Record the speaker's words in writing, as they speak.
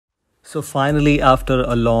So finally, after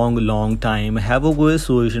a long time, Havoc OS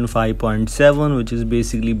version 5.7, which is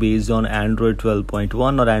basically based on Android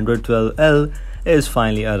 12.1 or Android 12L, is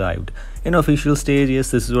finally arrived. In official stage,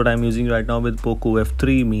 yes, this is what I'm using right now with Poco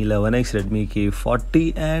F3, Mi 11X, Redmi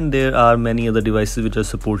K40, and there are many other devices which are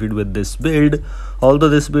supported with this build. Although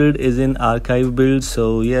this build is in archive build,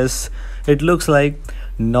 so yes, it looks like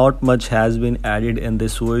not much has been added in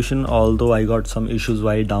this version, although I got some issues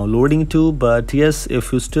while downloading too. But yes,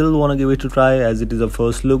 if you still want to give it a try as it is a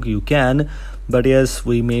first look, you can. But yes,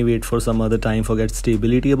 we may wait for some other time for get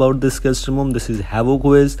stability about this custom ROM. This is Havoc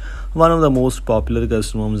OS, one of the most popular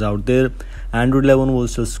custom ROMs out there. Android 11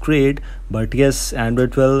 was just great, but yes,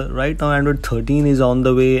 Android 12, right now Android 13 is on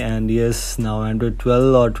the way, and yes, now Android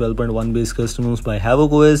 12 or 12.1 based custom ROMs by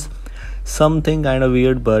Havoc OS. Something kind of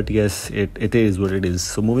weird, but yes, it is what it is.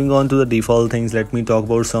 So moving on to the default things, let me talk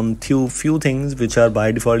about some few things which are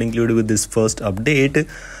by default included with this first update.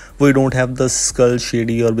 We don't have the skull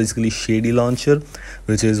shady or basically shady launcher,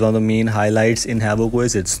 which is one of the main highlights in Havoc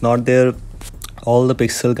OS. It's not there. All the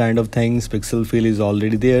pixel kind of things, pixel feel is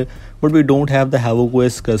already there, but we don't have the Havoc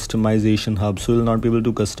OS customization hub, so we'll not be able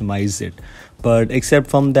to customize it. But except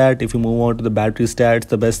from that, if you move on to the battery stats,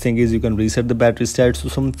 the best thing is you can reset the battery stats. So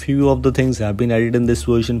some few of the things have been added in this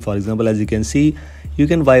version. For example, as you can see, you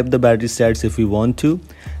can wipe the battery stats if you want to,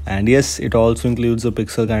 and yes, it also includes the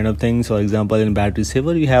pixel kind of things. For example, in battery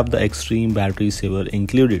saver, you have the extreme battery saver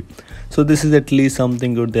included. So this is at least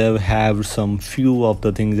something good. They have some few of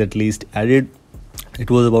the things at least added. It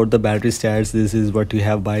was about the battery stats. This is what you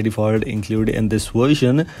have by default included in this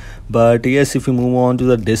version. But yes, if you move on to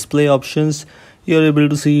the display options, you're able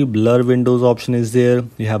to see blur windows option is there.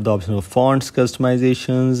 You have the option of fonts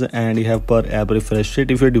customizations, and you have per app refresh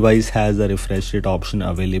rate if your device has the refresh rate option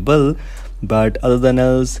available. But other than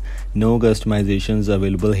else, no customizations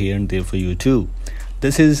available here and there for you too.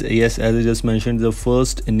 This is, yes, as I just mentioned, the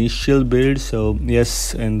first initial build. So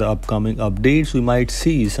yes, in the upcoming updates we might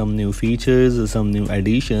see some new features, some new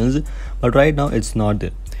additions, but right now it's not there.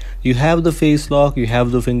 You have the face lock, you have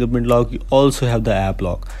the fingerprint lock, you also have the app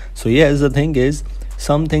lock. So yes, the thing is,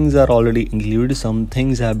 some things are already included, some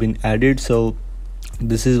things have been added. So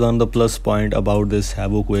this is one of the plus point about this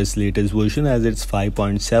Havoc OS latest version, as it's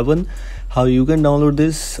 5.7. How you can download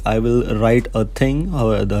this, I will write a thing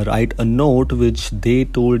or write a note which they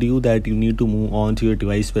told you that you need to move on to your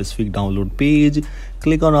device specific download page,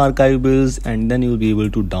 click on archive builds, and then you'll be able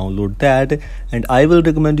to download that. And I will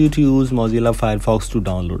recommend you to use Mozilla Firefox to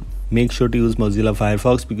download. Make sure to use Mozilla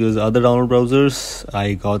Firefox because other download browsers,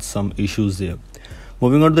 I got some issues there.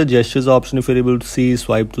 Moving on to the gestures option, if you're able to see,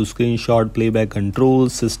 swipe to screenshot, playback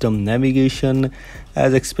controls, system navigation,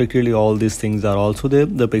 as expectedly all these things are also there.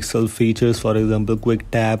 The pixel features, for example, quick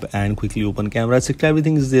tap and quickly open camera, etc.,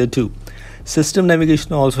 everything is there too. System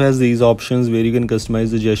navigation also has these options where you can customize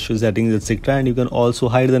the gesture settings, etc., and you can also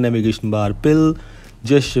hide the navigation bar pill,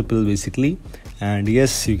 gesture pill basically. And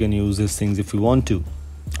yes, you can use these things if you want to.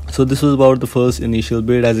 So this was about the first initial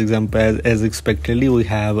build. As expectedly, we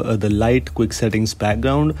have the light quick settings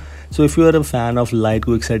background. So if you are a fan of light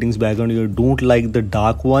quick settings background, you don't like the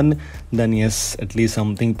dark one, then yes, at least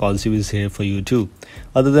something positive is here for you too.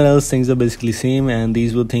 Other than else, things are basically same, and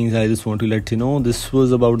these were things I just want to let you know. This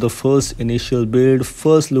was about the first initial build,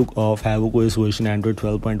 first look of Havoc OS version Android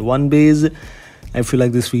 12.1 base. If you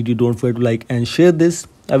like this video, don't forget to like and share this.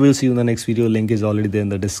 I will see you in the next video. Link is already there in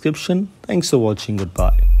the description. Thanks for watching.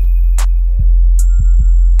 Goodbye.